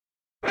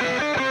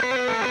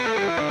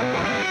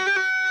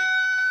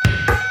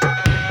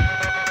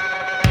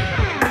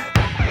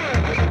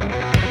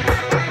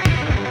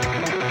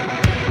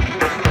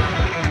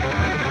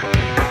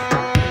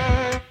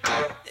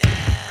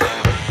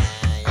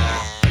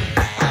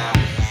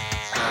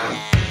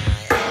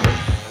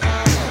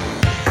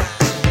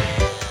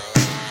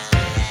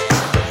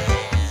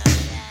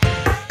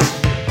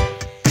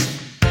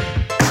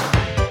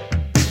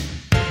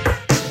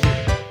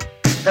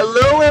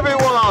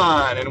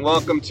and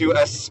welcome to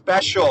a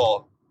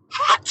special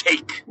hot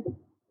take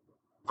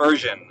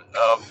version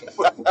of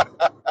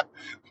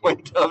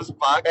Windows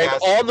Podcast. And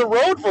on the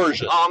road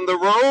version. On the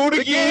road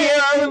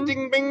again.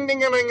 Ding, ding, ding, ding,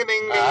 ding,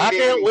 ding, I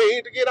can't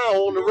wait to get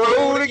on the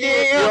road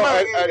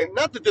again. You know,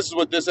 not that this is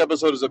what this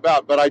episode is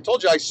about, but I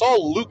told you I saw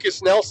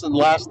Lucas Nelson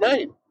last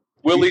night,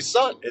 Willie's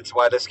son. It's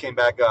why this came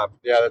back up.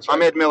 Yeah, that's right.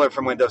 I'm Ed Miller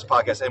from Windows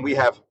Podcast, and we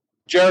have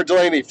Jared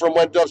Delaney from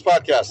Windows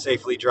Podcast.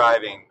 Safely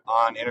driving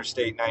on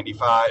Interstate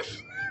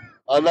 95.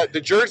 On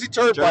the Jersey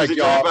Turnpike,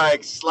 y'all.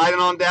 Turnpike, sliding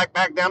on back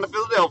down to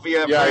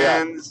Philadelphia,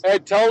 friends. Yeah. Hey,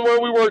 tell them where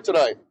we were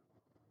tonight.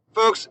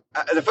 Folks,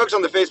 the folks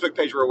on the Facebook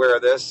page were aware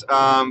of this,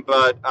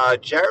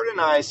 but Jared and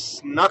I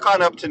snuck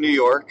on up to New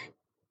York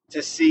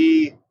to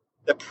see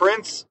the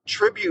Prince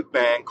tribute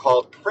band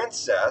called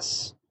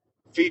Princess,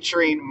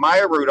 featuring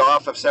Maya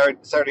Rudolph of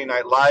Saturday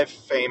Night Live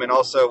fame, and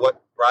also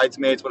what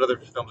Bridesmaids, what other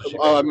films has she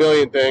been? A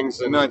Million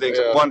Things. A Million Things.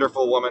 Yeah. A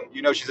wonderful woman.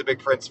 You know she's a big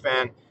Prince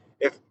fan.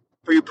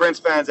 For you Prince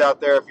fans out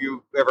there, if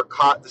you ever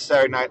caught the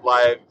Saturday Night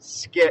Live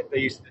skit they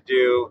used to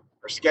do,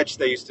 or sketch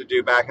they used to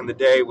do back in the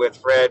day with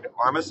Fred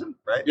Armisen,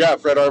 right? Yeah,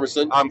 Fred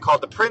Armisen.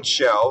 Called The Prince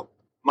Show.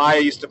 Maya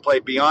used to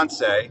play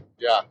Beyonce.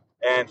 Yeah.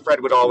 And Fred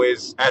would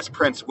always, as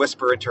Prince,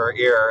 whisper into her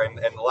ear and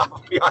allow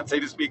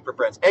Beyonce to speak for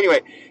Prince.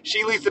 Anyway,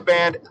 she leads the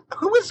band.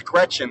 Who is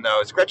Gretchen,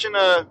 though? Is Gretchen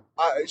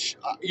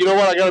you know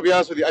what? I got to be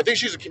honest with you. I think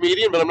she's a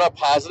comedian, but I'm not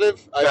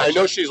positive. Gotcha. I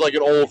know she's like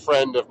an old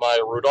friend of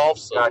Maya Rudolph.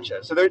 So.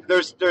 Gotcha. So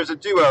there's a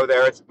duo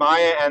there. It's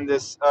Maya and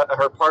this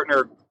her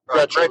partner,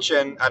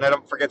 Gretchen, and I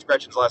don't forget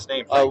Gretchen's last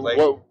name, frankly.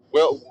 Wilmer,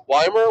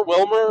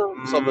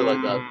 something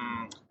like that.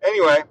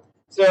 Anyway.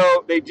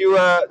 So they do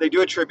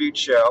a tribute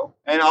show,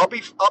 and I'll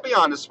be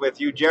honest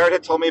with you. Jared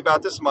had told me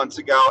about this months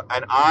ago,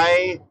 and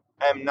I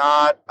am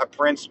not a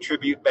Prince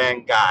tribute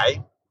band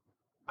guy.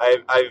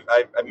 I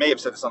may have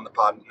said this on the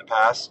pod in the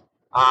past.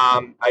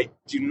 I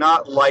do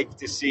not like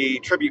to see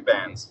tribute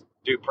bands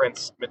do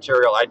Prince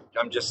material.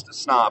 I'm just a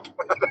snob.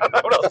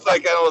 What else I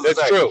can say?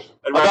 It's true.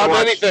 About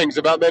many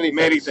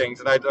things.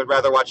 And I'd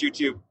rather watch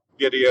YouTube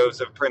videos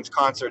of Prince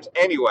concerts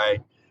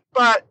anyway.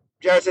 But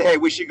Jared said, "Hey,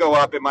 we should go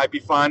up. It might be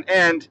fun."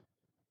 And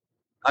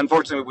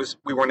unfortunately,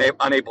 we weren't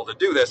unable to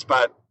do this,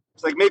 but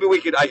it's like maybe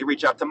I could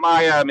reach out to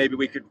Maya. Maybe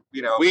we could,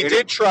 We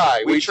did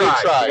try. We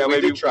tried. We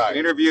did try.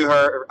 Interview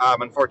her.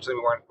 Unfortunately,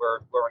 we weren't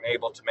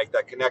able to make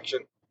that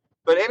connection.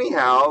 But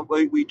anyhow,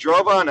 we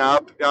drove on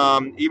up.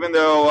 Even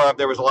though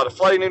there was a lot of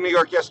flooding in New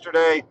York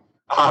yesterday,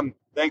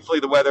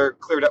 thankfully the weather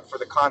cleared up for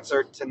the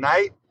concert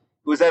tonight.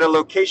 It was at a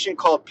location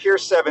called Pier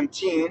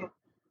 17,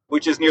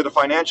 which is near the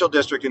financial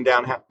district in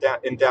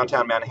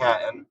downtown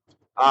Manhattan.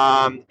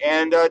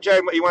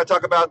 Jared, you want to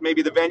talk about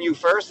maybe the venue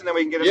first, and then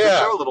we can get into the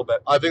show a little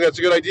bit? I think that's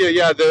a good idea.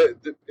 Yeah,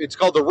 it's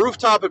called the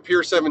Rooftop at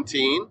Pier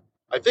 17.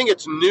 I think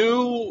it's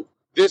new.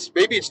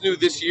 Maybe it's new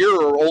this year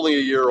or only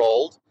a year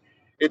old.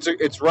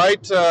 It's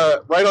right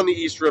on the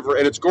East River,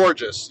 and it's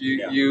gorgeous.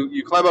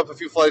 You climb up a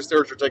few flights of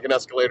stairs or take an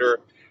escalator,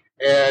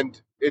 and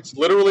it's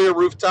literally a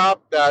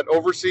rooftop that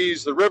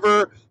oversees the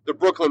river. The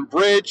Brooklyn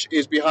Bridge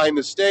is behind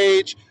the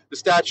stage. The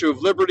Statue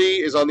of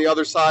Liberty is on the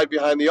other side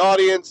behind the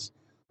audience.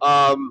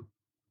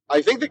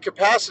 I think the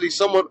capacity,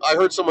 I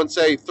heard someone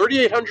say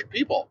 3,800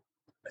 people.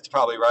 That's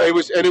probably right.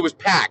 It was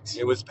packed.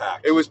 It was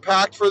packed. It was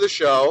packed for the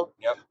show.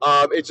 Yep.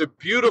 It's a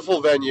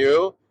beautiful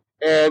venue,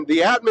 and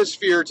the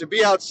atmosphere to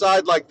be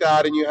outside like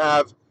that, and you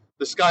have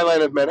the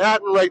skyline of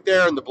Manhattan right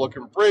there, and the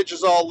Brooklyn Bridge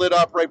is all lit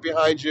up right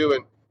behind you,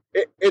 and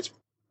it's.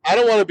 I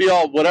don't want to be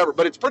all whatever,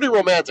 but it's pretty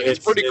romantic.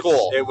 It's pretty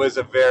cool. It was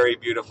a very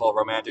beautiful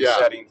romantic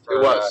setting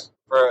for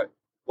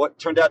what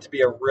turned out to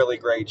be a really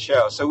great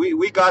show. So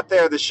we got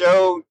there. The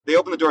show, they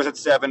opened the doors at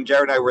 7.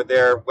 Jared and I were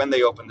there when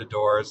they opened the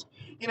doors.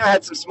 I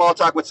had some small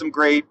talk with some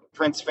great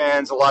Prince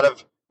fans. A lot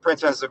of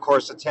Prince fans, of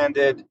course,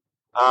 attended.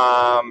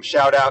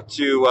 Shout out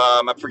to,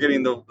 I'm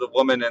forgetting the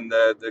woman and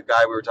the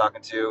guy we were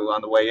talking to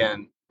on the way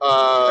in.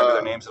 Remember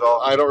their names at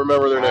all? I don't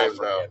remember their names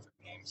now.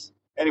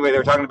 Anyway, they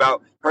were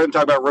heard them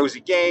talk about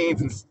Rosie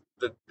Gaines, and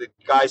the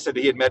guy said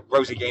that he had met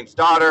Rosie Gaines'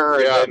 daughter.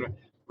 And then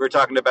we were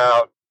talking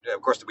about, of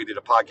course, we did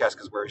a podcast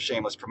because we're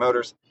shameless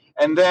promoters.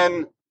 And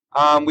then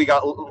we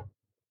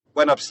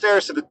went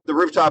upstairs to the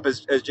rooftop,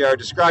 as Jared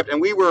described, and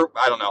we were,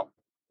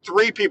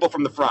 3 people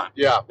from the front.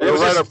 Yeah, we were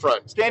right up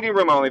front. Standing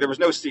room only. There was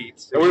no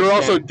seats. And we were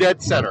also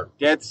dead center.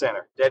 Dead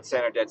center.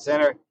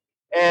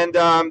 And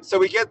so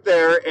we get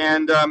there,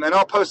 and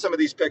I'll post some of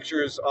these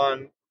pictures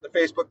on the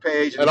Facebook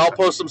page. And I'll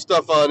post some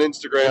stuff on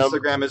Instagram.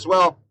 Instagram as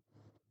well,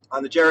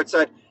 on the Jared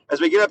side.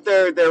 As we get up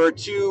there were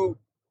 2...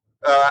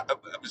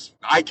 it was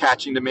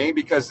eye-catching to me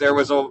because there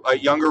was a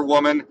younger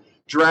woman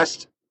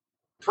dressed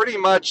pretty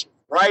much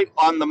right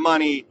on the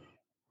money,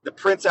 the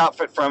Prince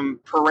outfit from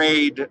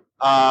Parade.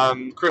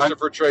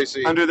 Christopher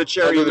Tracy. Under the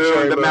Cherry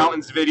Moon, the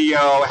Mountains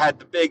video, had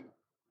the big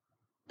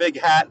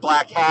hat,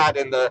 black hat,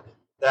 and the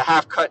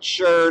half-cut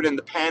shirt and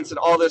the pants and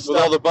all this with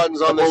stuff. All the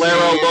buttons on the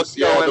bolero look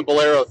going. The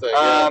bolero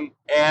thing.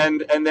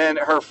 And then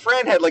her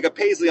friend had like a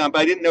paisley on,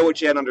 but I didn't know what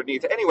she had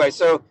underneath. Anyway,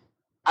 so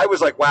I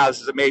was like, wow,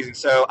 this is amazing.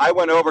 So I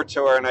went over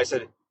to her and I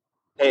said,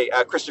 hey,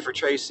 Christopher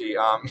Tracy,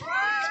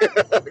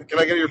 Can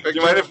I get your Do picture?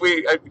 you mind if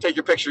I take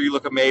your picture? You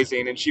look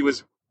amazing. And she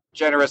was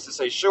generous to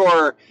say,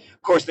 sure.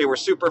 Of course, they were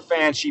super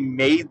fans. She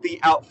made the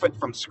outfit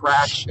from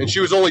scratch. And she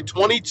was only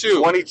 22.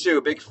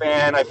 22, big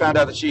fan. I found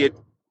out that she had,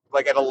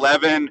 like at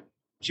 11,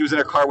 she was in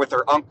her car with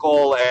her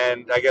uncle,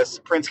 and I guess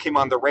Prince came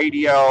on the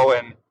radio,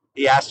 and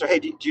he asked her, "Hey,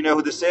 do you know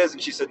who this is?"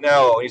 And she said,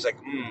 "No." And he's like,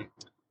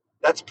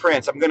 "That's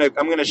Prince. I'm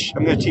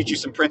gonna teach you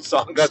some Prince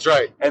songs." That's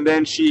right. And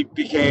then she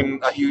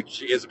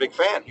is a big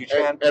fan, huge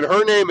fan. And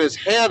her name is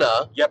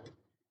Hannah. Yep.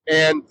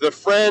 And the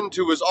friend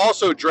who was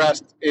also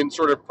dressed in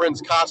sort of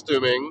Prince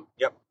costuming.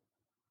 Yep.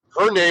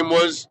 Her name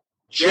was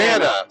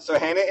Jana. So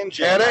Hannah and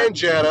Jana. Hannah and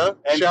Jana.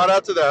 Shout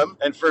out to them.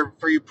 And for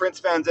you Prince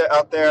fans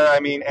out there, I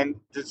mean,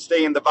 and to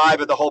stay in the vibe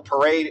of the whole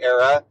parade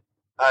era,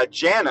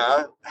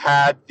 Jana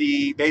had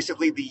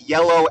basically the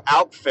yellow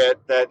outfit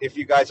that, if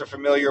you guys are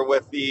familiar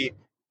with the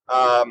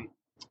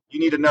You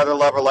Need Another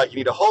Lover Like You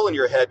Need a Hole in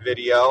Your Head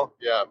video,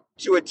 Yeah.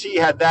 to a T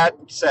had that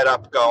set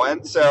up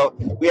going. So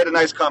we had a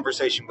nice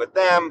conversation with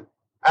them.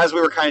 As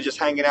we were kind of just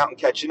hanging out and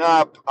catching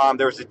up,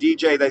 there was a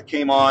DJ that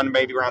came on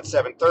maybe around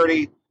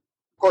 7:30.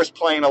 Of course,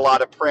 playing a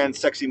lot of Prince,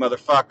 Sexy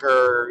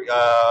Motherfucker.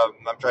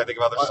 I'm trying to think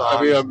of other songs.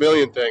 I mean, a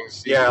million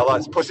things. Yeah, a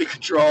lot. Pussy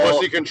Control.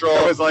 Pussy Control.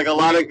 There was like a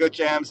lot of good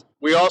jams.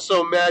 We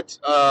also met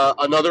a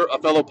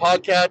fellow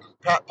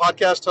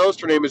podcast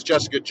host. Her name is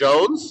Jessica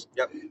Jones.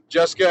 Yep.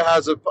 Jessica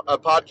has a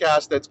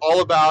podcast that's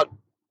all about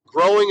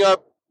growing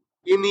up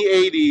in the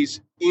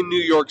 80s in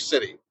New York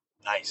City.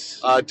 Nice.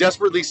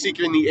 Desperately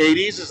Seeking the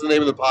 80s is the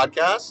name of the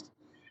podcast.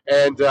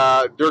 And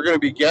they're going to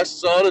be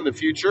guests on in the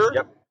future.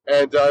 Yep.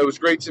 And it was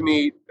great to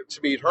meet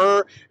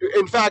her.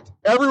 In fact,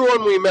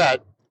 everyone we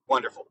met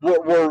Wonderful.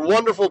 were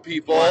wonderful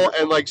people. Wonderful.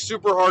 And like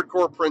super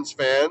hardcore Prince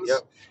fans.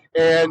 Yep.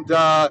 And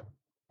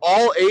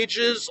all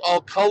ages, all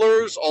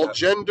colors, all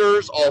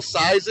genders, all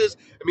sizes.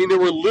 I mean, there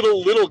were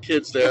little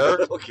kids there.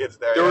 Little kids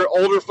there. There were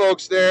older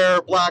folks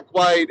there, black,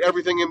 white,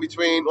 everything in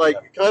between.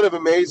 Like, kind of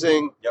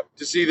amazing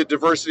to see the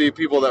diversity of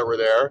people that were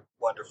there.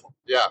 Wonderful.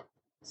 Yeah.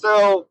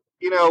 So,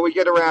 we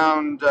get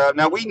around,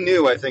 now we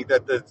knew, I think,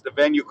 that the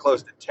venue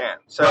closed at 10.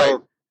 So, Right.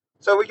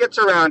 So we get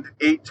to around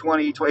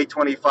 8:20,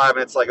 8:25, and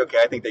it's like, okay,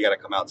 I think they got to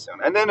come out soon.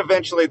 And then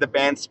eventually the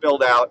band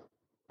spilled out.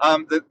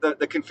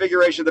 The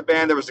configuration of the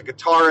band, there was a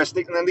guitarist,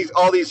 and then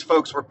all these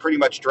folks were pretty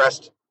much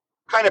dressed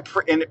kind of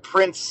in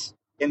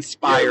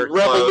Prince-inspired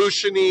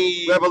Revolution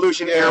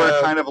era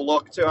kind of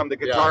look to them. The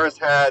guitarist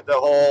had the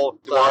whole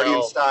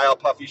Guardian style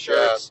puffy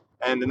shirts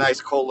and the nice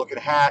cool-looking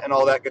hat and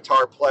all that.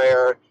 Guitar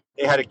player.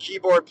 They had a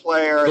keyboard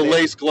player. The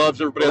lace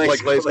gloves. Everybody had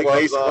lace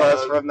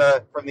gloves from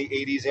the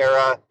 80s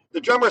era. The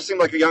drummer seemed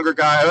like a younger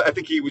guy. I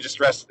think he was just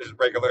dressed in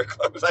regular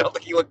clothes. I don't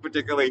think he looked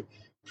particularly...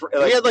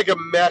 he had like a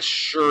mesh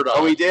shirt on.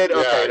 Oh, he did?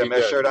 Okay, yeah, a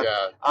mesh shirt on.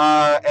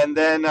 Yeah. And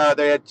then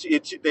they had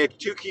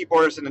two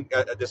keyboards and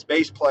this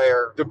bass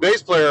player. The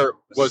bass player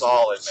was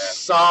solid,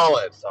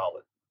 man.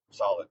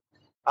 Solid.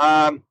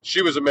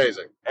 She was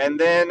amazing. And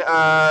then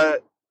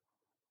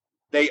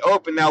they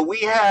opened. Now, we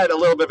had a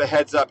little bit of a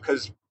heads up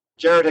because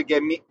Jared had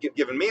given me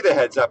the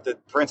heads up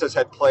that Princess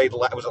had played,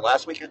 was it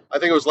last weekend? I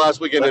think it was last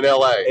weekend in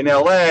L.A. In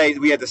L.A.,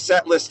 we had the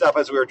set list up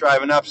as we were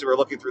driving up, so we were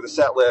looking through the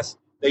set list.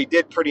 They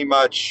did pretty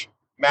much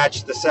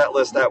match the set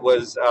list that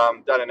was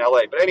done in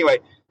L.A. But anyway,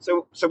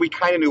 so we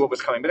kind of knew what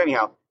was coming. But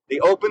anyhow, they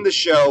opened the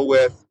show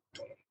with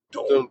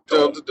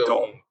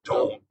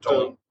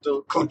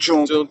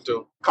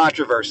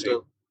Controversy.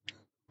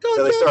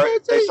 So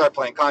they start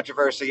playing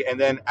Controversy, and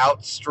then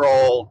out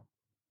stroll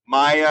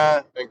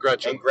Maya and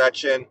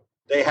Gretchen.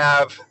 They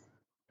have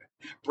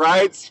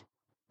brides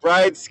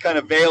kind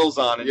of veils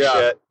on and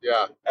shit.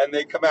 Yeah. And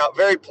they come out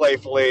very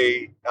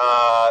playfully,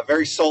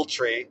 very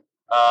sultry,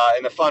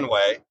 in a fun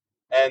way.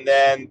 And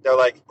then they're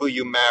like, "Will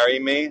you marry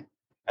me?"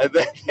 And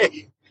then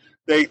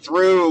they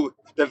threw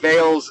the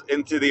veils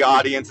into the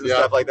audience and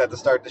stuff like that to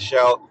start the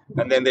show.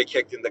 And then they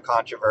kicked into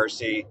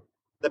Controversy.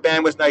 The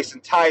band was nice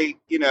and tight,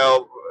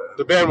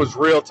 The band was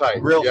real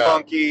tight. Real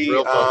funky.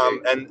 Real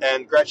funky.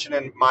 And Gretchen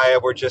and Maya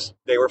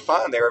they were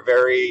fun.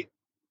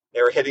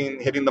 They were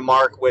hitting the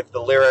mark with the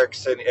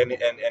lyrics and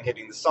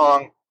hitting the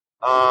song.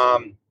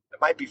 I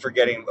might be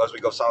forgetting as we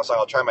go song to song.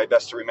 I'll try my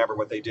best to remember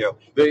what they do.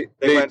 They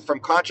went from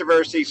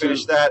Controversy,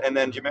 finished that, and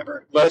then, do you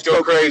remember? Let's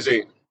Go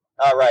Crazy.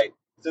 All right.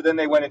 So then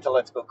they went into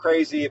Let's Go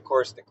Crazy. Of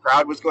course, the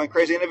crowd was going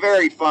crazy, and a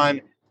very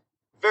fun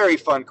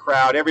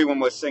crowd. Everyone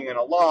was singing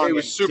along. It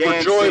was and super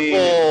dancing joyful.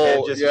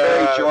 and just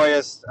very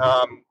joyous,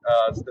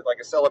 like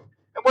a celebration.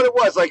 And what it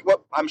was, like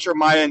what I'm sure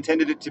Maya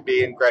intended it to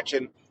be, and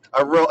Gretchen,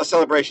 a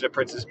celebration of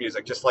Prince's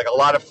music, just like a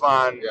lot of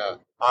fun. Yeah.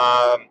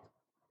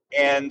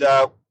 And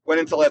went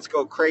into Let's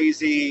Go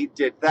Crazy,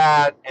 did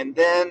that, and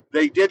then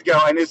they did go,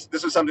 and this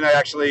was something I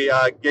actually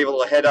gave a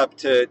little head up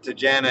to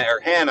Jana or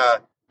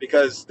Hannah,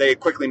 because they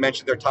quickly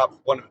mentioned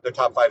one of their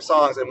top 5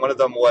 songs, and one of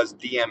them was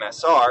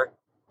DMSR.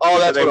 Oh,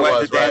 that's so they what went it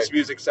was, to Dance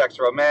Music, Sex,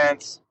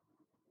 Romance.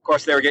 Of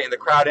course, they were getting the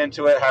crowd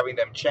into it, having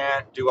them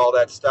chant, do all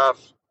that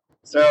stuff.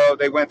 So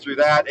they went through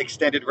that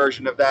extended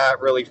version of that,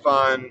 really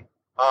fun.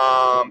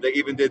 They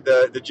even did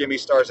the Jimmy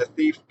Star's a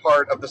Thief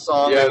part of the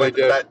song. Yeah, they went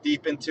did. that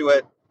deep into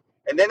it.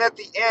 And then at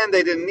the end,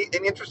 they did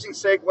an interesting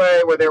segue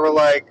where they were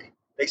like,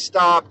 they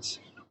stopped,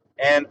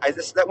 and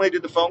is that when they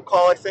did the phone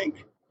call, I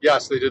think?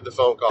 Yes, they did the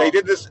phone call. They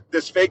did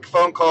this fake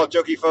phone call,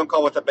 jokey phone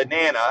call with a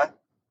banana.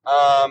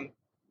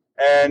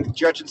 And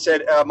Gretchen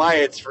said, Maya,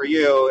 it's for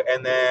you.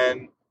 And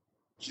then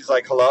she's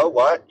like, hello,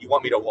 what? You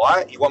want me to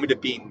what? You want me to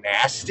be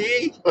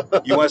nasty?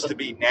 You want us to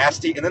be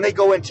nasty? And then they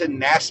go into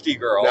Nasty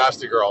Girl.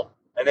 Nasty Girl.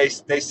 And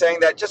they sang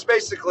that just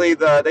basically,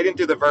 they didn't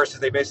do the verses.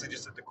 They basically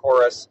just did the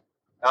chorus.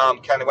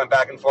 Kind of went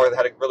back and forth,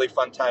 had a really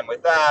fun time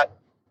with that.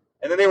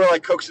 And then they were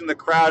like coaxing the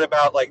crowd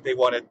about like they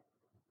wanted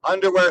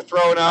underwear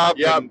thrown up,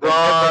 and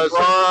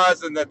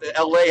bras, and that the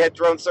LA had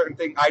thrown certain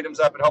items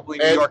up, and hopefully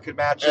New York could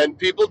match it. And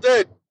people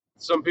did.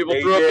 Some people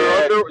threw up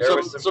their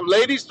underwear. Some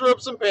ladies threw up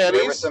some panties.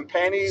 There were some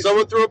panties.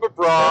 Someone threw up a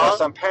bra. There were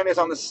some panties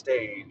on the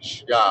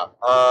stage. Yeah.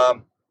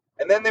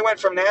 And then they went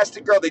from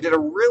Nasty Girl. They did a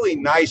really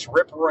nice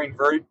rip-roaring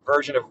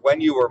version of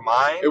When You Were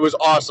Mine. It was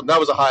awesome. That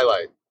was a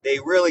highlight. They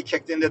really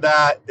kicked into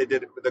that. They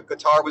did. The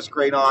guitar was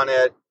great on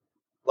it.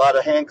 A lot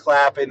of hand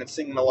clapping and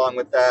singing along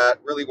with that.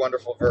 Really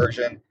wonderful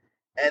version.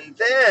 And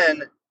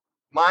then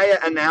Maya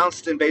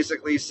announced and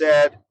basically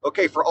said,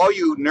 okay, for all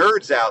you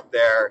nerds out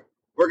there,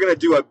 we're going to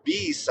do a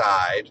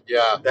B-side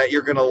that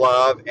you're going to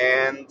love.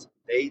 And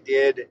they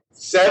did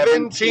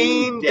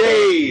 17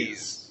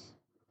 days.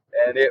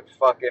 And it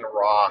fucking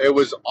rocked. It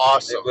was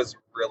awesome. It was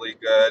really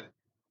good.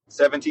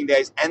 17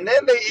 days. And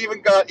then they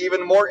even got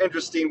even more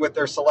interesting with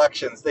their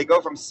selections. They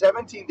go from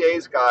 17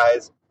 days,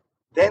 guys.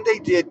 Then they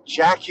did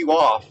Jack You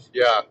Off.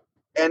 Yeah.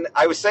 And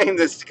I was saying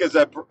this because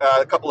a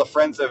couple of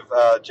friends of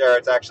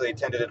Jared's actually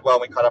attended it well.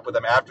 And we caught up with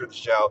them after the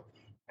show.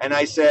 And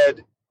I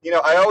said,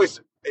 I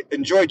always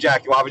enjoyed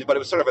Jack You Off, but it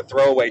was sort of a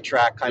throwaway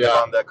track kind of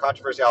on the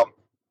Controversy album.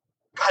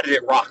 God, did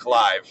it rock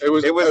live. It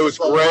was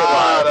great. A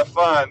lot of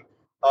fun.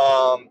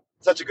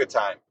 Such a good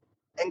time.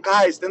 And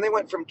guys, then they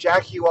went from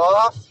Jack You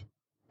Off,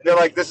 and they're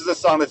like, this is a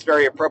song that's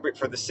very appropriate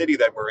for the city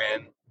that we're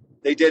in.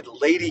 They did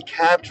Lady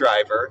Cab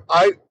Driver.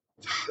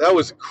 That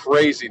was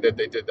crazy that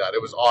they did that.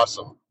 It was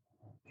awesome.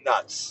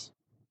 Nuts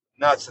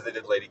that they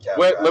did Lady Cab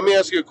Driver. Let me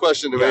ask you a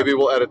question, and maybe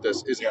we'll edit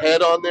this. Is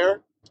Head on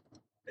there?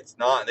 It's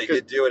not. They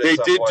did do it. They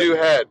did do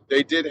Head.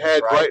 They did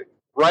Head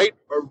right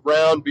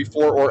around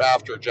before or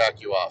after Jack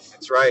You Off.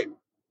 That's right.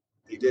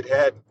 They did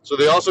Head. So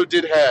they also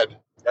did Head.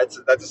 That's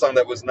a song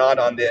that was not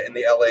in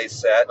the LA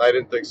set. I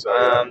didn't think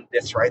so.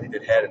 That's right. They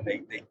did Head, and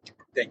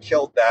they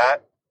killed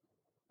that.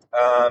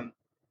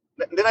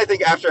 Then I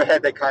think after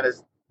Head,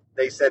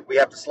 they said we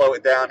have to slow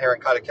it down here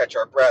and kind of catch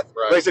our breath.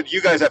 Right. They said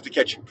you guys have to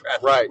catch your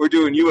breath. Right. We're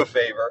doing you a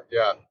favor.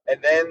 Yeah.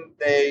 And then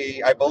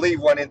they, I believe,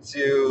 went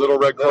into Little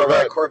Red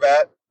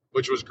Corvette,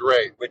 which was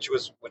great. Which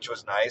was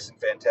nice and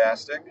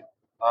fantastic.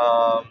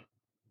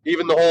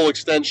 Even the whole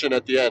extension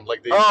at the end,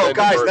 like the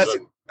guys,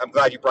 I'm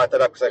glad you brought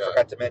that up because I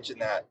forgot to mention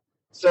that.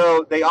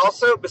 So they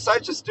also,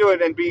 besides just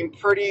doing it and being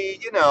pretty,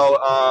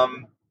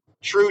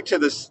 true to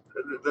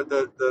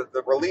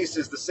the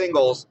releases, the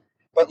singles,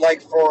 but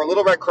like for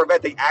Little Red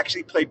Corvette, they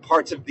actually played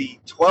parts of the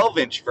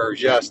 12-inch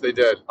version. Yes, they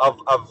did.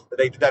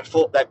 They did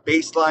that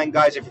bass line,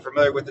 guys. If you're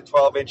familiar with the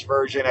 12-inch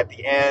version, at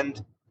the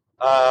end,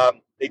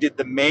 they did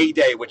the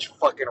Mayday, which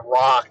fucking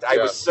rocked. I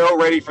was so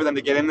ready for them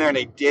to get in there, and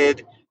they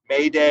did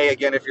Mayday.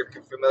 Again, if you're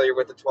familiar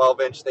with the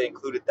 12-inch, they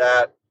included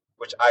that,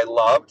 which I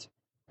loved.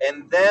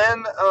 And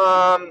then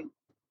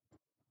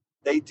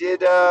they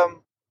did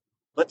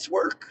Let's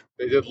Work.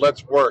 They did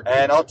Let's Work.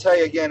 And I'll tell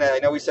you again, I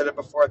know we said it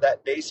before,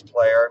 that bass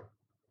player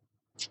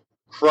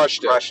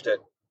crushed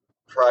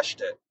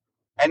it.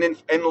 And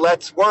in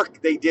Let's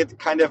Work, they did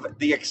kind of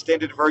the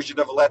extended version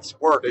of Let's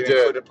Work. They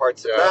included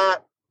parts of that.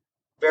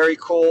 Very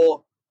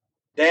cool.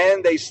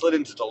 Then they slid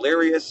into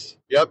Delirious.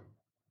 Yep.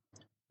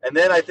 And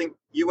then I think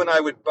you and I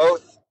would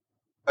both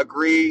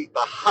agree the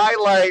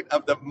highlight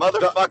of the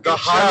motherfucking the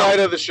highlight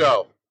of the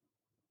show.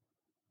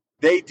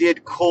 They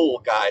did Cool,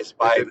 guys,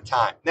 by the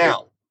time.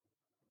 Now,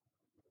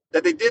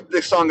 that they did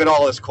the song at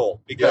all is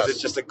cool because it's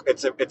just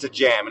it's a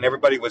jam and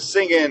everybody was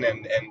singing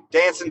and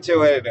dancing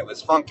to it and it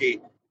was funky.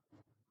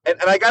 And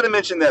I got to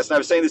mention this, and I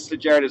was saying this to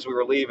Jared as we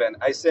were leaving.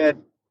 I said,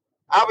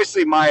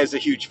 obviously Maya's a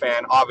huge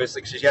fan,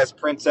 obviously, because she has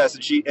Princess,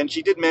 and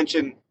she did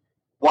mention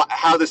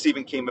how this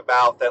even came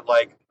about, that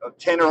like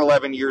 10 or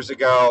 11 years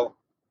ago,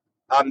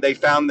 they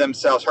found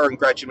themselves, her and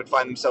Gretchen would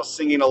find themselves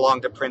singing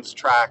along to Prince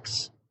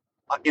tracks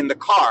in the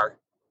car.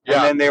 And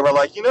then they were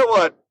like, you know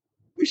what?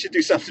 We should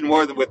do something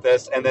more with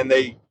this. And then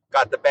they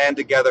got the band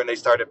together and they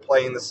started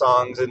playing the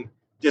songs and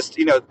just,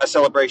 a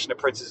celebration of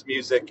Prince's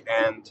music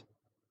and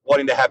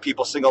wanting to have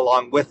people sing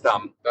along with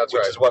them.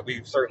 Which is what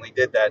we certainly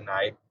did that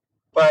night.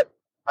 But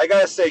I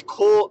got to say,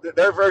 Cool,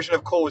 their version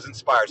of Cool was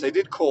inspired. So they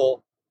did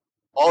Cool.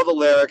 All the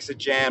lyrics, it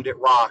jammed, it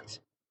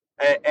rocked.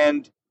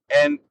 And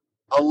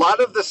a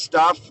lot of the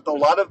stuff, a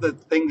lot of the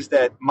things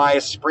that Maya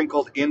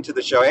sprinkled into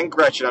the show, and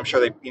Gretchen, I'm sure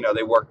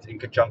they worked in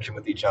conjunction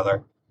with each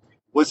other,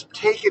 was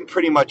taken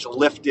pretty much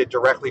lifted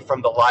directly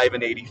from the Live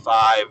in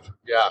 85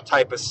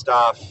 type of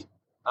stuff,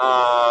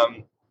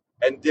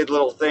 and did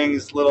little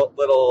things, little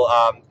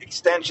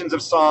extensions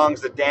of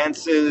songs, the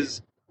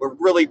dances, were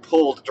really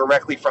pulled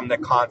directly from the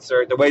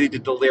concert. The way they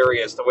did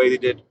Delirious, the way they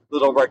did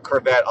Little Red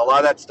Corvette, a lot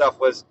of that stuff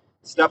was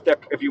stuff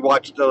that if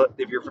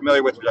you're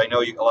familiar with, which I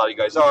know a lot of you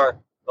guys are,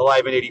 the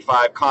Live in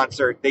 85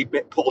 concert, they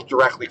pulled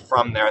directly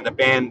from there, and the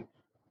band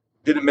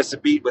didn't miss a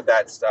beat with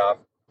that stuff.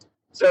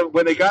 So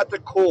when they got to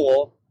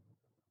Cool,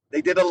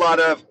 they did a lot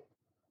of,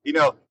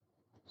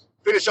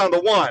 finish on the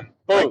one,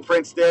 like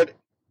Prince did,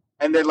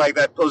 and then like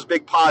those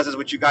big pauses,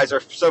 which you guys are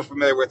so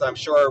familiar with, I'm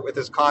sure, with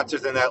his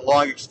concerts, and that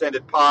long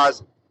extended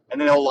pause, and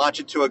then he'll launch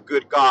into a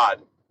Good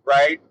God,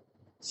 right?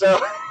 So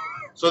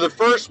the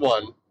first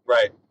one,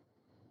 right?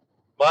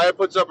 Maya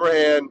puts up her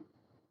hand,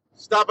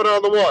 stop it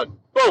on the one,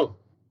 boom,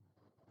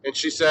 and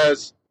she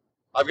says,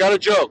 "I've got a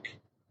joke."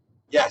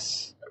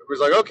 Yes.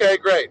 Everybody's like, "Okay,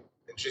 great,"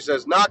 and she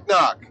says, "Knock,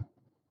 knock."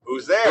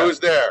 Who's there? Who's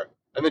there?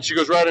 And then she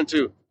goes right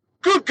into,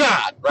 "Good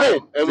God!" Right.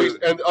 Boom.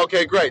 And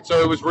okay, great.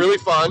 So it was really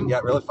fun.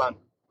 Yeah, really fun.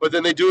 But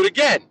then they do it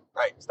again.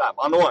 Right. Stop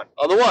on the one.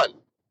 On the one,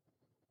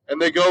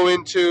 and they go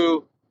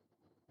into.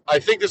 I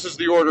think this is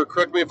the order.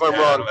 Correct me if I'm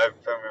wrong.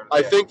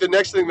 I think the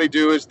next thing they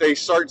do is they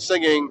start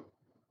singing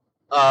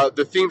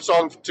the theme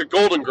song to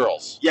Golden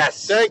Girls.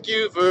 Yes. Thank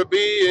you for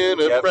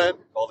being a friend.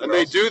 Golden and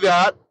Girls. They do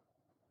that.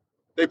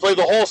 They play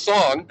the whole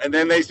song, and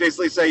then they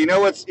basically say, "You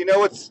know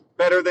what's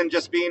better than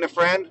just being a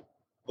friend?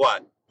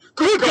 What?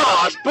 Good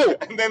God!" Boom.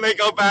 And then they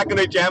go back and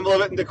they jam a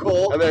little bit into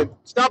Cool. And then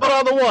stop it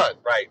on the one.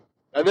 Right.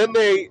 And then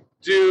they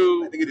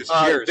do. I think it is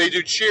Cheers. They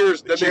do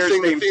Cheers. Then Cheers they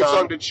sing the theme song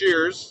song to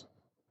Cheers.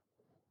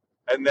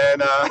 And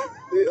then,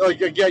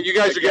 again, you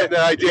guys are getting the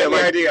idea.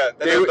 The idea.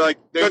 Then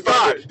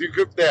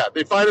Good God.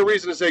 They find a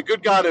reason to say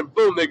 "Good God," and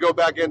boom, they go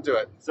back into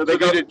it. So they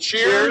did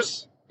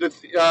Cheers.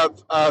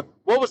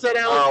 What was that,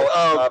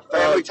 Alan?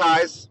 Family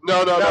Ties.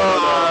 No. Not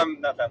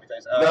Family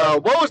Ties. No.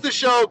 What was the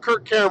show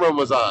Kirk Cameron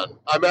was on?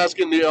 I'm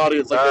asking the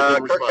audience. Like they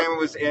didn't Kirk respond. Cameron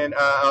was in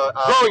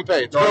Growing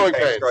Pains. Growing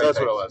Pains. That's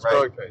what it was. Right.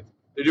 Growing Pains.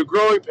 They do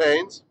Growing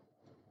Pains.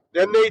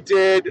 Then they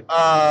did.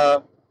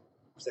 Was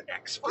it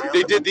X-Files?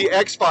 They did the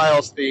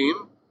X-Files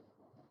theme.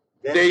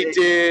 They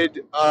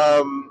did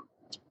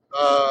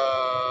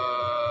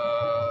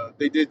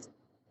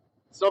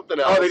something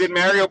else. Oh, they did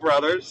Mario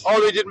Brothers.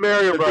 Oh, they did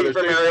Mario Brothers.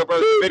 The Mario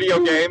Brothers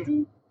video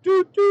game.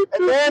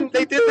 And then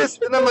they did this,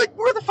 and I'm like,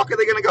 where the fuck are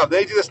they going to go?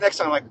 They do this next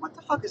song. I'm like, what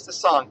the fuck is this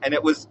song? And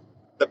it was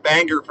the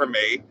banger for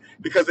me,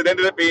 because it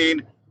ended up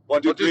being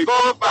 1, 2, 3,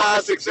 4,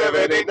 5, 6,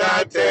 7, 8,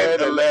 9,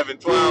 10, 11,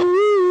 12.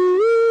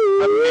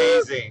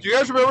 Amazing. Do you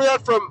guys remember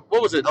that from,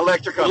 what was it?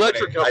 Electric Company.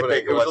 Electric Company. I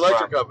think it was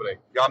Electric from. Company.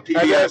 On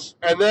PBS.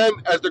 And then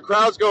as the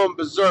crowd's going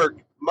berserk,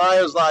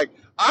 Maya's like,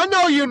 "I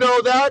know you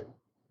know that,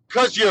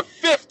 because you're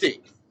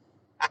 50.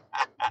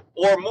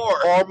 Or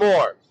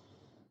more.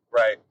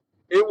 Right.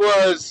 It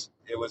was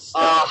a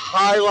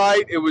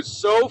highlight. It was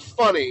so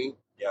funny.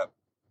 Yep.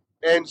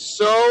 And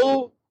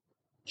so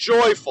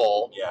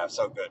joyful. Yeah,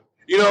 so good.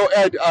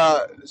 Ed,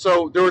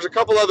 so there was a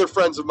couple other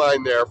friends of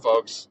mine there,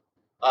 folks.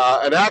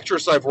 An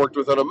actress I've worked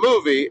with on a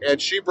movie,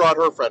 and she brought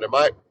her friend. And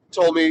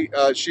told me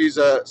she's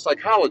a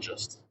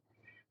psychologist.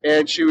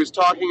 And she was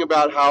talking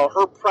about how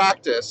her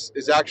practice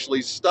is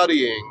actually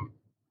studying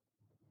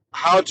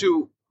how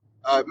to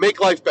make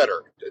life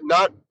better.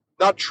 Not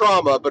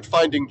trauma, but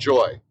finding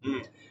joy.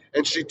 Mm.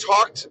 And she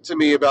talked to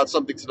me about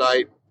something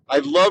tonight. I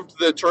loved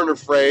the turn of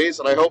phrase,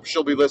 and I hope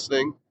she'll be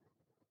listening.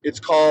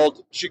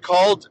 She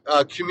called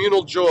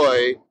communal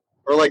joy,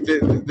 or like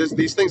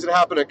these things that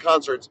happen at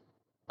concerts.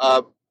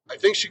 I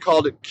think she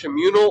called it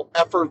communal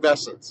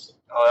effervescence.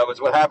 Oh, that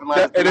was what happened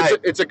last night. And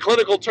it's a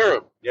clinical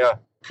term. Yeah.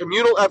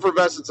 Communal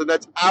effervescence, and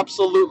that's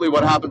absolutely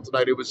what happened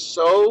tonight. It was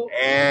so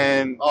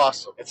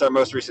awesome. It's our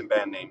most recent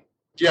band name.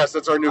 Yes,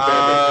 that's our new band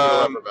name,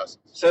 Communal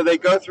Effervescence. So they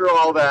go through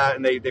all that,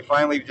 and they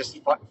finally just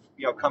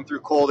come through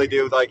Cool. They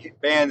do like,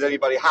 bands,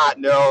 anybody hot?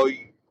 No.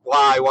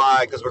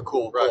 Why? Because we're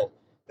cool. Right. Cool.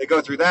 They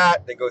go through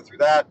that,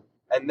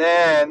 and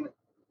then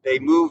they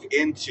move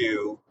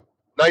into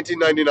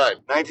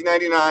 1999.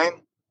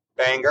 1999,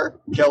 banger,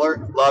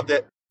 killer, loved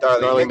it.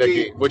 Darling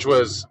Nikki, which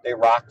was... They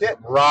rocked it.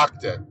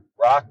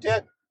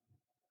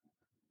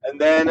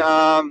 And then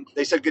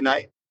they said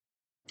goodnight.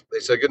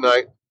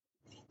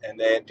 And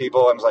then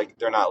I was like,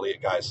 they're not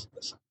leaving, guys.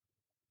 Listen,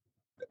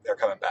 they're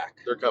coming back.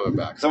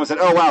 Someone said,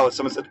 oh, wow.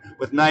 Someone said,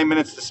 with 9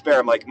 minutes to spare.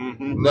 I'm like,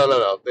 mm-hmm.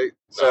 No.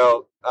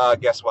 So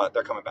guess what?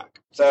 They're coming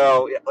back.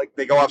 So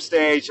they go off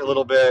stage a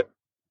little bit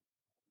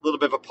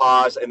of a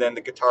pause, and then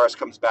the guitarist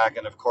comes back,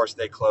 and of course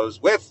they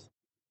close with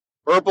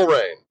Purple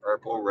Rain.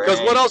 Because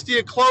what else do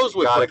you close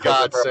with, for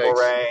God's sake?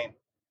 Purple Rain.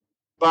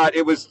 But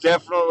it was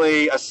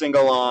definitely a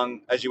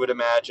sing-along, as you would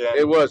imagine.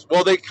 It was.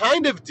 Well, they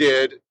kind of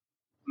did,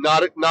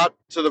 not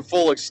to the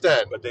full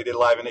extent. But they did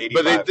live in 85.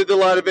 But they did the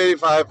live in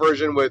 85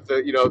 version with,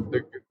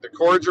 the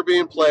chords are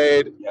being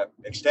played. Yeah,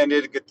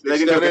 extended. They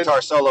didn't do a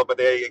guitar solo, but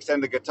they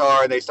extended the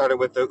guitar, and they started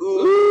with the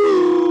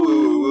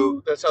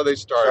ooh. That's how they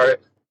started.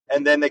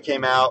 And then they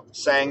came out,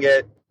 sang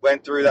it,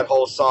 went through that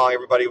whole song.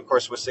 Everybody, of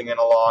course, was singing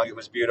along. It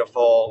was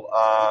beautiful.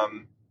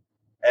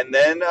 And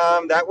then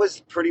that was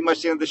pretty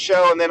much the end of the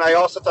show. And then I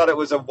also thought it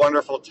was a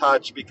wonderful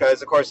touch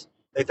because, of course,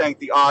 they thanked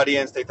the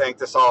audience. They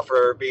thanked us all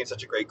for being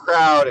such a great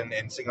crowd and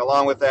singing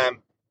along with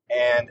them.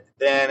 And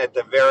then at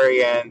the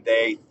very end,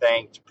 they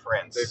thanked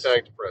Prince. They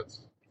thanked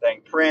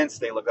Prince.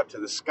 They look up to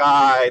the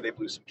sky. They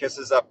blew some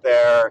kisses up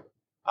there.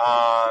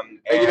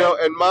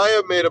 And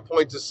Maya made a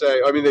point to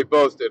say, I mean, they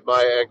both did,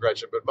 Maya and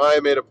Gretchen, but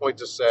Maya made a point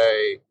to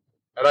say,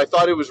 and I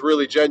thought it was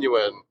really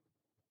genuine.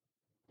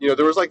 There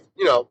was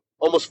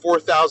almost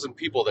 4,000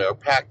 people there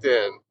packed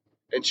in.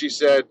 And she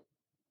said,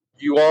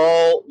 "You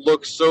all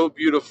look so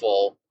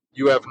beautiful.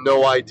 You have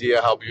no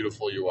idea how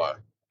beautiful you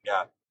are."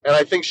 Yeah. And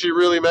I think she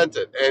really meant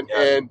it.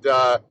 And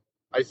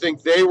I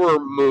think they were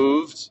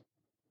moved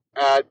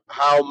at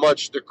how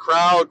much the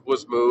crowd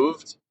was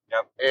moved.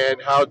 Yep.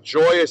 And how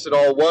joyous it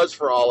all was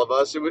for all of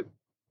us. It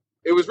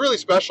was really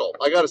special.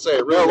 I got to say,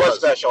 it really was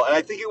special. And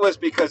I think it was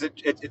because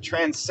it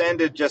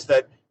transcended just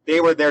that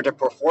they were there to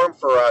perform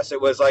for us. It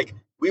was like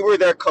we were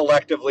there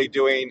collectively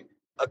doing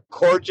a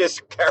gorgeous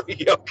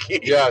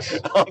karaoke, yes,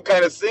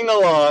 kind of sing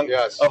along,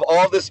 yes, of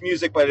all this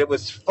music, but it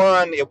was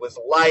fun. It was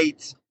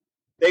light.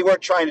 They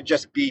weren't trying to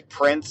just be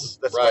Prince.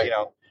 That's right.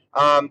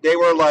 What, they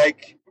were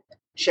like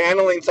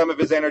channeling some of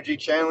his energy,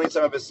 channeling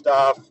some of his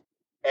stuff,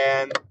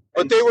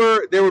 But they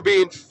were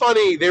being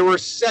funny. They were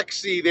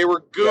sexy. They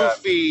were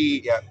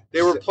goofy. Yeah.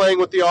 They were playing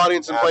with the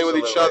audience and playing with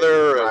each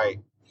other.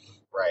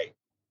 Right.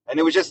 And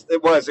it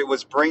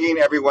was bringing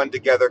everyone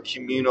together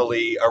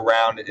communally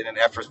around in an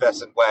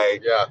effervescent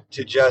way. Yeah.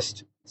 To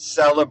just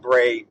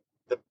celebrate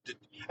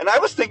and I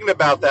was thinking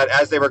about that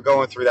as they were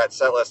going through that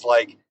set list,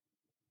 like,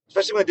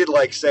 especially when they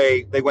did,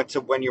 say they went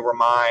to When You Were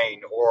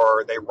Mine,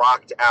 or they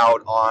rocked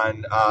out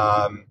on,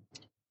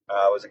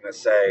 what was I going to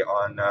say,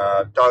 on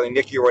Darling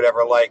Nikki or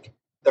whatever, like,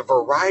 the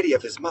variety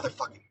of his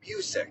motherfucking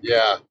music.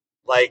 Yeah.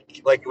 Like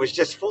it was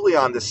just fully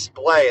on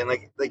display, and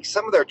like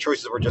some of their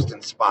choices were just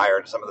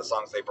inspired. Some of the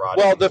songs they brought.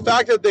 Well, the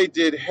fact that they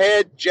did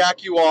 "Head,"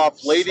 "Jack You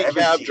Off," "Lady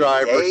Cab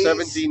Driver,"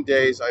 17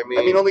 Days.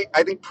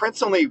 I think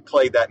Prince only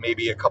played that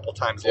maybe a couple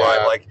times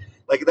live. Like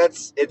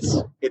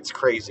it's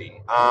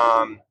crazy.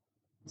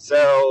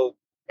 So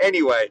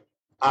anyway,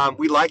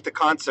 we liked the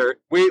concert.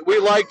 We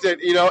liked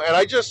it, and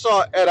I just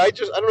saw, Ed, I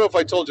don't know if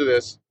I told you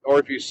this or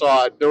if you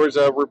saw it. There was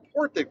a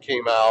report that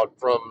came out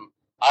from,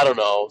 I don't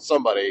know,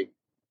 somebody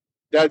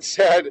that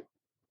said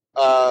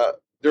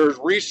there's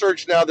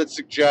research now that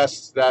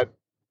suggests that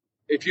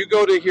if you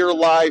go to hear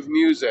live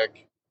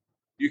music,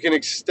 you can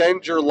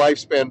extend your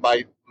lifespan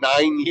by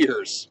 9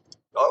 years.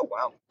 Oh,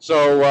 wow.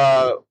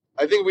 So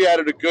I think we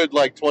added a good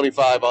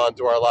 25 on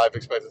to our life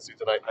expectancy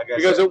tonight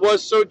because it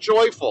was so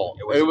joyful.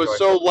 It was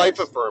so life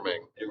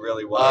affirming. It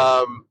really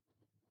was.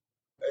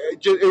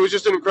 It was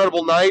just an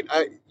incredible night.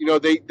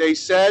 They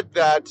said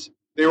that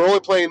they were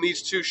only playing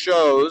these two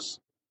shows,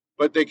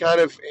 but they kind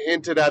of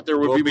hinted at there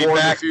would be more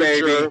in the future.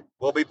 Baby.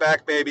 We'll be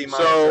back, baby.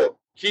 So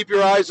keep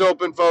your eyes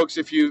open, folks.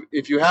 If you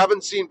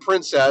haven't seen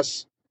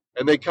Princess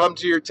and they come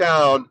to your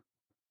town,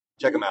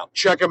 check them out.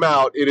 Check them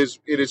out. It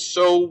is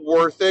so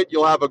worth it.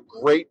 You'll have a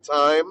great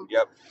time.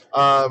 Yep.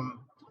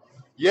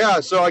 Yeah.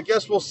 So I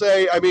guess we'll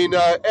say.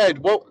 Ed,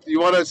 what you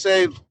want to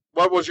say?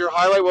 What was your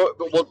highlight?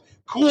 Well,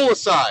 Cool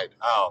aside.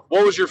 Oh,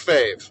 what was your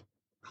fave?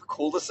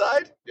 Cool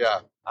aside? Yeah.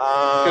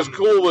 Because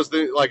Cool was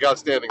the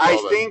outstanding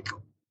moment.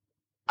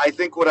 I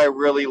think what I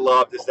really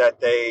loved is that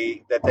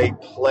they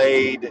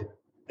played.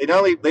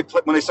 When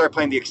they started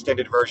playing the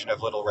extended version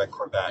of Little Red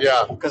Corvette.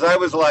 Yeah. Because I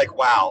was like,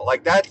 wow,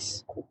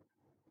 that's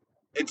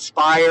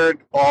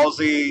inspired,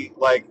 ballsy,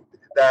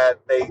 that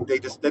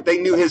they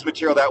knew his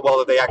material that well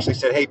that they actually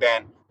said, hey,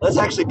 band, let's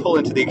actually pull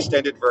into the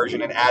extended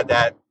version and add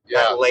that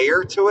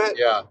layer to it.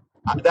 Yeah.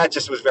 That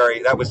just was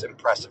that was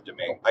impressive to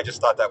me. I just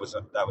thought that was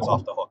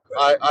off the hook.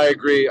 I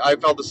agree. I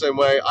felt the same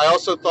way. I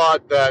also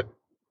thought that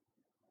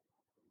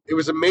it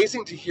was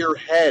amazing to hear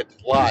Head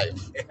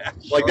live. Yeah,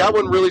 sure. That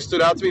one really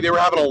stood out to me. They were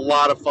having a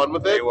lot of fun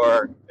with it. They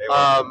were.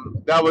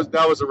 That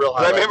was a real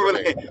highlight. I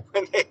remember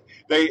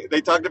when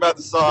they talked about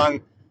the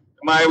song.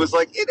 Maya was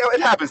like,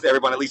 it happens to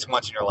everyone at least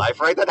once in your life,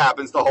 right? That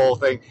happens, the whole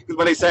thing. Because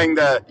when they sang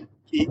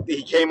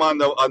he came on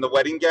the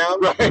wedding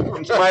gown, right?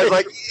 And Maya's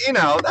like,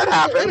 that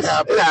happens.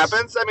 It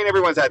happens. I mean,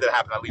 everyone's had that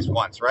happen at least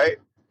once, right?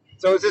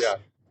 So it's just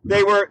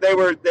they were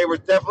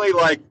definitely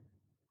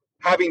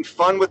having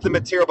fun with the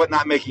material, but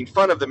not making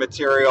fun of the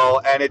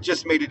material, and it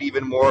just made it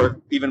even more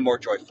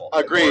joyful.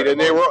 Agreed. And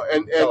they were,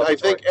 and I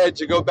think, Ed,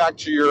 to go back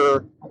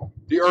to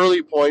the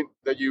early point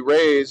that you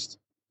raised,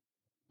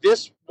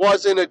 this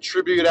wasn't a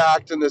tribute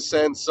act in the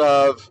sense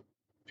of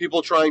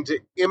people trying to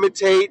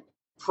imitate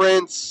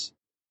Prince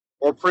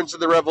or Prince of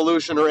the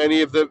Revolution or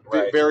any of the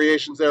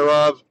variations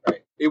thereof.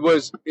 Right. It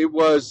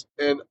was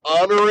an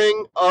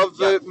honoring of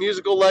the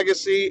musical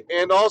legacy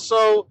and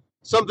also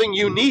something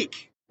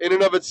unique in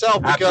and of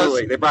itself. Because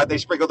absolutely. They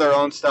sprinkled their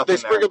own stuff in there.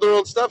 They sprinkled their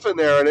own stuff in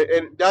there,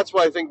 and that's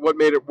why I think what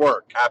made it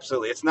work.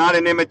 Absolutely. It's not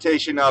an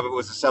imitation of, it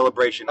was a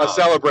celebration of. A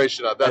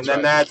celebration of, that's right.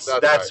 And then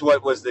that's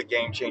what was the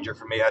game changer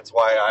for me. That's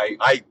why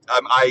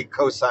I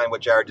co-sign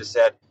what Jared just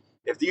said.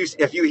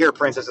 If you hear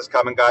Princess is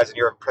Coming, guys, and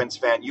you're a Prince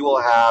fan, you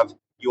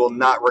will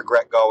not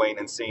regret going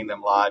and seeing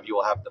them live. You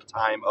will have the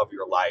time of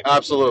your life.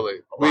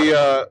 Absolutely.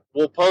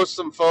 We'll post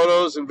some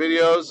photos and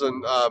videos,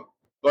 and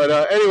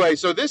but anyway,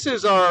 so this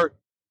is our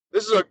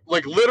This is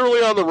like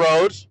literally on the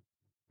road.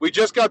 We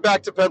just got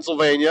back to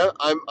Pennsylvania.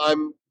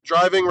 I'm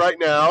driving right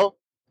now,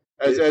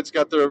 as Ed's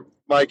got the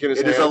mic in his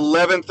hand. It is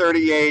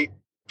 11:38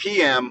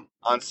 p.m.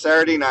 on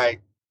Saturday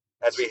night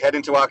as we head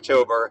into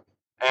October,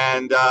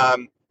 and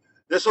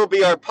this will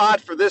be our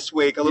pod for this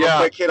week. A little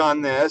quick hit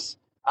on this,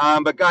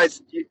 but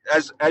guys,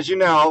 as you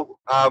know,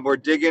 we're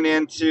digging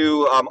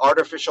into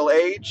Artificial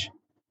Age.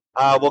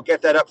 We'll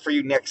get that up for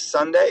you next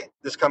Sunday,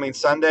 this coming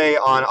Sunday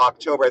on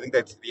October. I think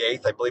that's the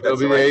 8th. I believe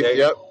that's the right date.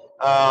 Yep.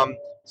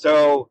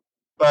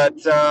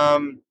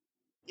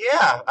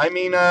 Yeah, I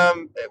mean,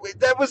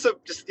 that was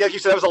just like you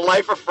said, that was a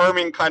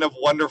life-affirming kind of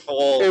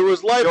wonderful. It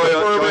was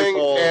life-affirming,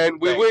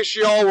 and we thing. wish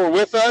you all were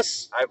with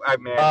us.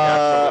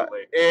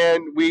 Absolutely.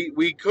 And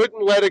we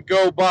couldn't let it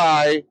go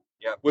by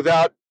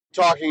without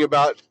talking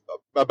about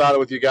it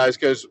with you guys,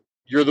 because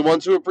you're the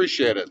ones who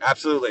appreciate it.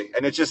 Absolutely,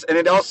 and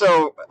it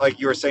also, like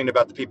you were saying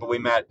about the people we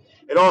met,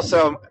 it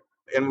also,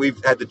 and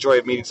we've had the joy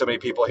of meeting so many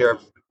people here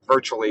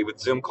virtually with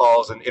Zoom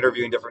calls and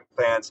interviewing different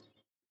fans.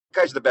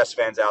 You guys are the best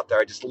fans out there.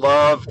 I just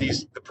love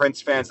the Prince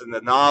fans and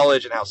the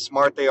knowledge and how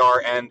smart they are,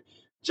 and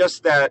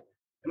just that.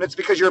 And it's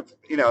because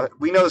we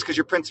know this because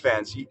you're Prince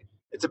fans.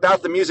 It's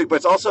about the music, but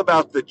it's also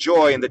about the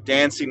joy and the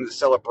dancing, the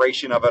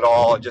celebration of it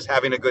all, and just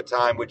having a good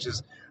time, which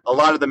is a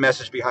lot of the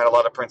message behind a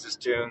lot of Prince's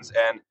tunes.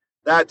 And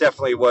that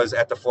definitely was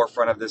at the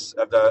forefront of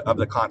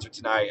the concert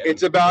tonight. And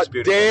it's about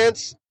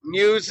dance,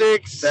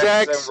 music,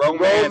 sex, and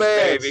romance,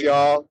 baby.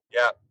 Y'all.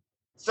 Yeah.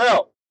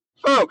 So,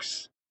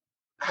 folks,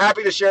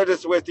 happy to share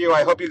this with you.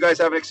 I hope you guys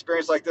have an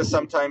experience like this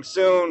sometime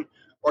soon,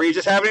 or you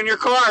just have it in your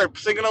car,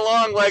 singing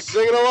along like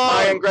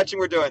I and Gretchen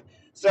were doing.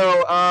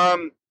 So,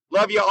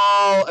 love you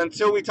all.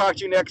 Until we talk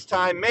to you next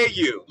time, may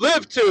you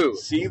live to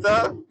see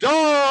the dawn.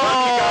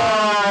 Love you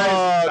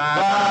guys. Bye.